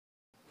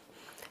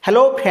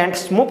Hello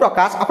friends मु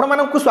प्रकाश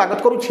आपको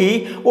स्वागत करुच्ची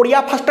ओडिया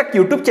फास्टैग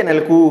यूट्यूब चैनल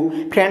को।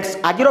 फ्रेंड्स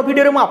आज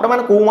वीडियो में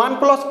आपको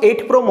OnePlus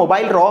 8 Pro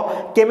मोबाइल रो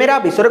कैमेरा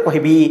विषय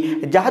कहबी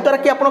जहाद्वारा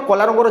कि आप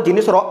कला रंगर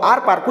जिनिस आर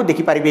पार को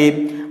देखिपारे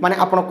माने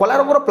आप कला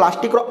रंगर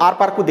प्लास्टिक आर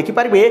पार को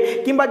देखिपारे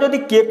किंबा जदि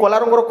किए कला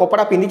रंगर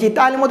कपड़ा पिंधि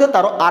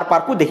तार आर पार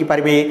को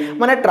देखिपारे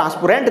माने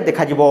ट्रांसपेरेंट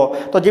देखा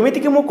तो जमीती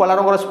कि मु कला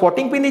रंगर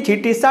स्पोर्टिंग पिंधि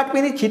टी सार्ट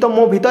पिंधि तो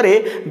मो भितर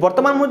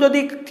बर्तमान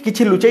मुझे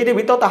किसी लुचई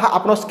देवी तो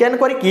आप स्कैन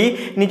करके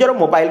निजर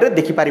मोबाइल रे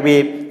देखिपारे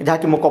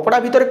जहाँकि मो कपड़ा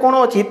भितर कौन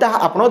अच्छी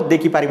आप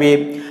देखिपारे।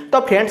 तो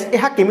फ्रेंड्स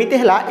यह केमिति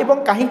है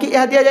एवं कहीं दि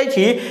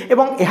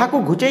जाए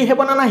घुचई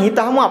हेब ना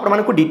ना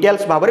आपको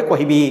डिटेल्स भाव में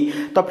कहबी।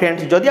 तो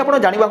फ्रेंड्स जदि आप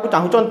जानवा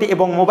चाहते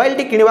मोबाइल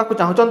टी किणवा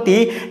चाहते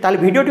ताल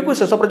वीडियो टी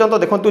शेष पर्यंत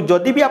देखो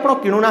जदि भी आप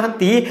किणुना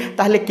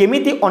ताल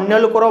केमिति अन्य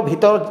लोकर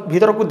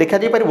भीतर को देखा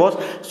जापर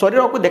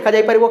शरीर को देखा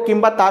जापर कि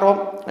तार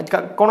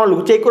कौन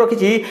लुचई को रखी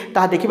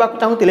देखा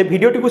चाहते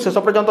वीडियो टी शेष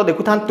पर्यंत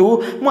देखु था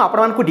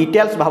मुझे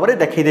डिटेल्स भाव में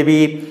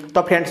देखईदेवी।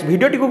 तो फ्रेंड्स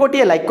वीडियो टी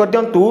गोटे लाइक कर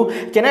दिंतु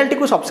चैनल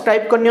टी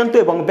सब्सक्राइब कर नियंतु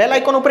एवं बेल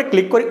आइकन उपर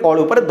क्लिक कर ऑल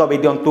उपर दबाई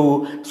दिंतु।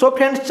 सो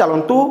फ्रेंड्स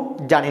चलतु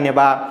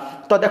जानिनेबा।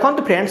 तो देखो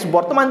फ्रेंड्स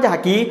बर्तमान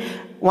जहाँकि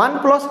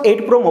OnePlus 8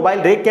 Pro मोबाइल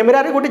रे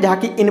कैमेरा रे गोटे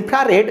जहाँकि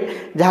इन्फ्रारेड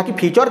जहाँकि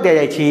फीचर दि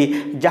जाए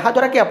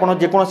जहाद्वारा कि आप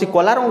जेकोसी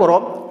कला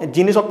रंगर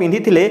जिनिस पिंधि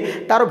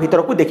तार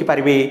भीतर को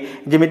देखिपारे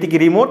जमीक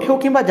रिमोट हो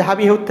कि जहाँ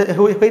भी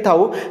होता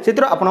से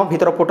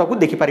भीतर फोटो को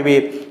देखिपारे।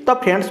 तो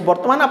फ्रेंड्स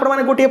बर्तमान आप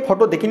गोटे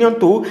फोटो देखि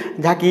नियंतु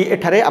जहाँकि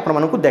एठारे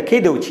आपको देखई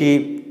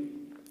देउछि।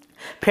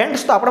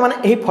 फ्रेंड्स तो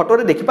आपने फोटो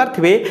रे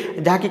देखिपारे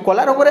जहाँकि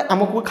कला रंग में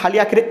आमको खाली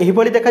आखिरे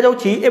यही देखा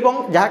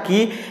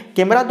जहाँकि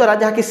कैमेरा द्वारा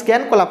जहाँकि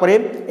स्कैन कलापर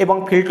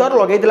एवं फिल्टर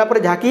लगेदेला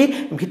जहाँकि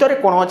भितर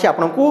कौन अच्छे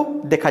आपको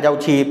देखा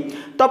जाउछि।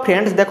 तो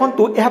फ्रेंड्स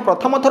देखंतु यह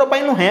प्रथम थर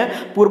पर नुहे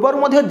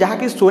पूर्वर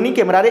जहाँकि सोनी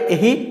कैमेरा रे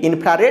यही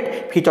इन्फ्रारेड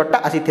फीचरटा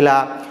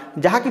आसीथिला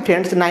जहाँकि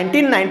फ्रेंड्स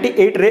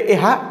 1998 रे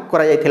यह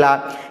करा जायथिला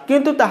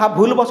किंतु ताहा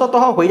भूलवशतः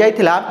हो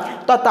जाइथिला।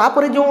 तो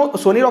तापर जो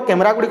सोनी रो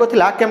कैमेरा गुड़िक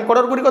थिला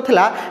कैमकॉर्डर गुड़िक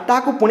थिला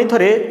ताहाकु पुणी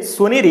थरे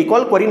सोनी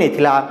रिकॉल करि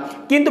नैथिला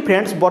किंतु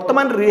फ्रेंड्स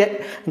वर्तमान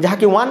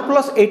जहाँकि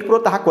OnePlus 8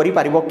 Pro ताहा करि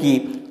पारिबो कि।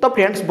 तो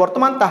फ्रेंड्स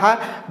वर्तमान ताहा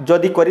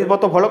जदि करिबो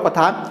तो भलो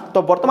कथा।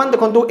 तो वर्तमान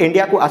देखंतु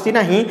इंडिया को आसी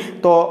नाही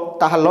तो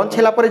ताहा लॉन्च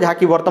होला परे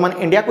जहाँकि वर्तमान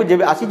इंडिया को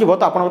जेबे आसी जिवो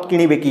तो आपण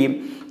किनिबे कि।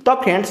 तो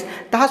फ्रेंड्स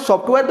ताहा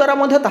सॉफ्टवेयर द्वारा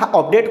मध्य ताहा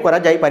अपडेट करा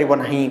जाई पारिबो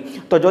नाही।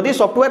 तो जदि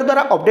सॉफ्टवेयर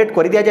द्वारा अपडेट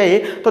कर दिया जाए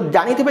तो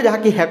जानिथिबे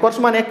जहाँकि हैकर्स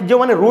माने जो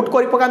माने रूट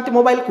करि पकांती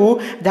मोबाइल को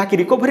जहाँकि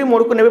रिकवरी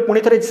मोड को नेबे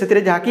पुणी थरे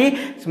सेतिरे जहाँकि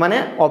माने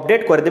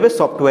अपडेट कर देबे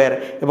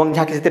सॉफ्टवेयर एवं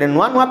जहाँकि सेतिरे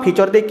नुआ नुआ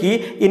फीचर देखि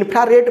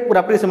इन्फ्रारेड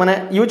पूरा पूरी से माने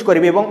यूज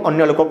करिवे एवं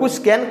अन्य लोक को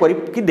स्कैन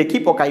करि देखि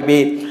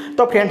पकाइबे।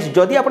 तो फ्रेंड्स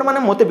जदि आपण माने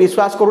मते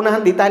विश्वास करू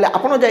नाहंती ताले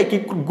आपण जाय कि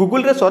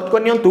गूगल रे सर्च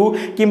कर नियंतु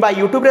किंबा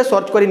यूट्यूब रे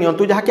सर्च कर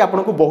नियंतु जहाँकि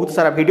आपनको बहुत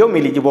सारा वीडियो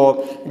मिली जिवो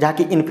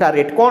जहाँकि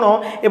इन्फ्रारेड कौन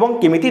एवं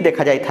केमिति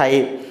देखा जाय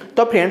थाए।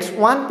 तो फ्रेंड्स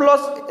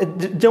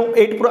OnePlus जो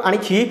 8 Pro आनी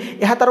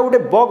यह तार गोटे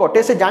बग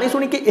अटे से जानी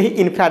शुणी कि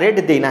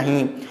इन्फ्रारेड दे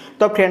नाही।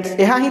 तो फ्रेंड्स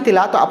यह ही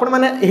थिला। तो आपण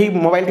माने यही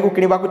मोबाइल को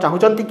किनिबा को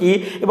चाहूचंती कि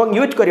एवं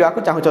यूज करबा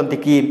को चाहूचंती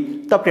कि।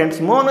 तो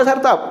फ्रेंड्स मो अनुसार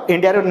तो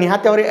इंडिया रे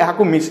निहाते और यहा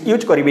को मिस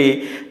यूज करिवे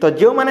तो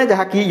जो माने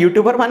जहा कि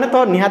यूट्यूबर माने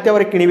तो निहाते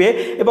और किनिबे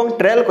एवं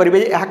ट्रायल करिवे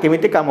यहा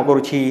केमिति काम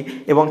करूछि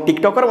एवं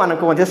टिकटॉकर माने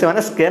को मध्ये से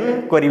माने स्कैन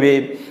करिवे।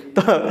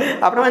 तो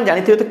आपण माने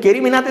जानिथिबे तो केरी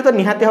मिनाते तो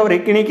निहाते और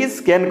किनि कि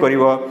स्कैन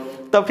करिवो।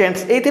 तो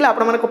फ्रेंड्स ये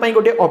आपको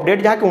गोटे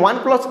अपडेट जहाँ कि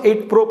OnePlus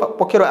 8 Pro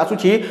पक्षर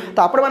आसूची।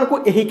 तो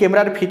आपको यही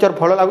कैमेरा फीचर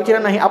भल लगुच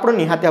ना आप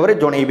निहाती भाव में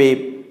जनइबे।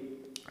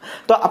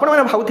 तो आपण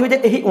मैंने भावुथिबे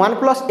जे एही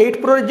OnePlus 8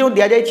 Pro जो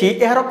दिया जायछि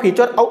एहार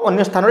फीचर आउ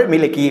अन्य स्थान रे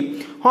मिले कि।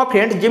 हाँ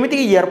फ्रेंड्स जमीती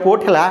कि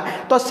एयरपोर्ट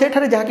है तो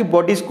सेठारे जहाँ कि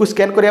बॉडीज को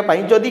स्कैन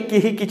करने जदि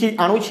किसी किसी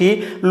आणुछि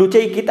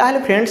लुचेकी ताहले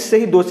फ्रेंड्स से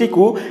ही दोषी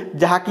को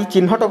जहाँ कि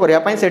चिन्हट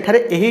करने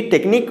सेठारे यही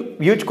टेक्निक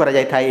यूज करा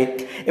जाय थाए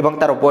एवं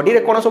तार बॉडी रे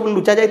कौन सब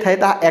लुचा जाय थाए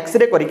ताहा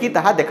एक्सरे करके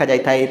ताहा देखा जाय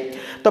थाए।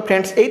 तो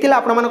फ्रेंड्स यही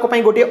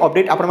आपको गोटे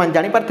अपडेट आप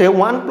जानी पारे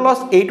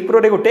OnePlus 8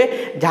 Pro रे गोटे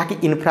जहाँ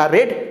कि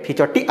इन्फ्रारेड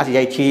फीचरटी आसी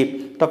जाइछि।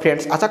 तो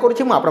फ्रेंड्स आशा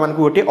करुच्ची मुझे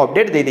गोटे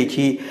अपडेट दे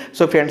देछि।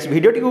 सो फ्रेंड्स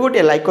वीडियो टी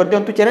गोटे लाइक कर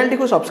दिंतु चैनल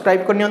टी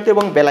सब्सक्राइब कर नियंतु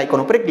एवं बेल आइकन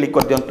उपर क्लिक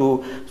कर दिंतु।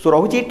 सो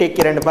रहुछि टेक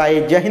केयर एंड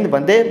बाय। जय हिंद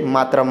वंदे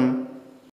मातरम।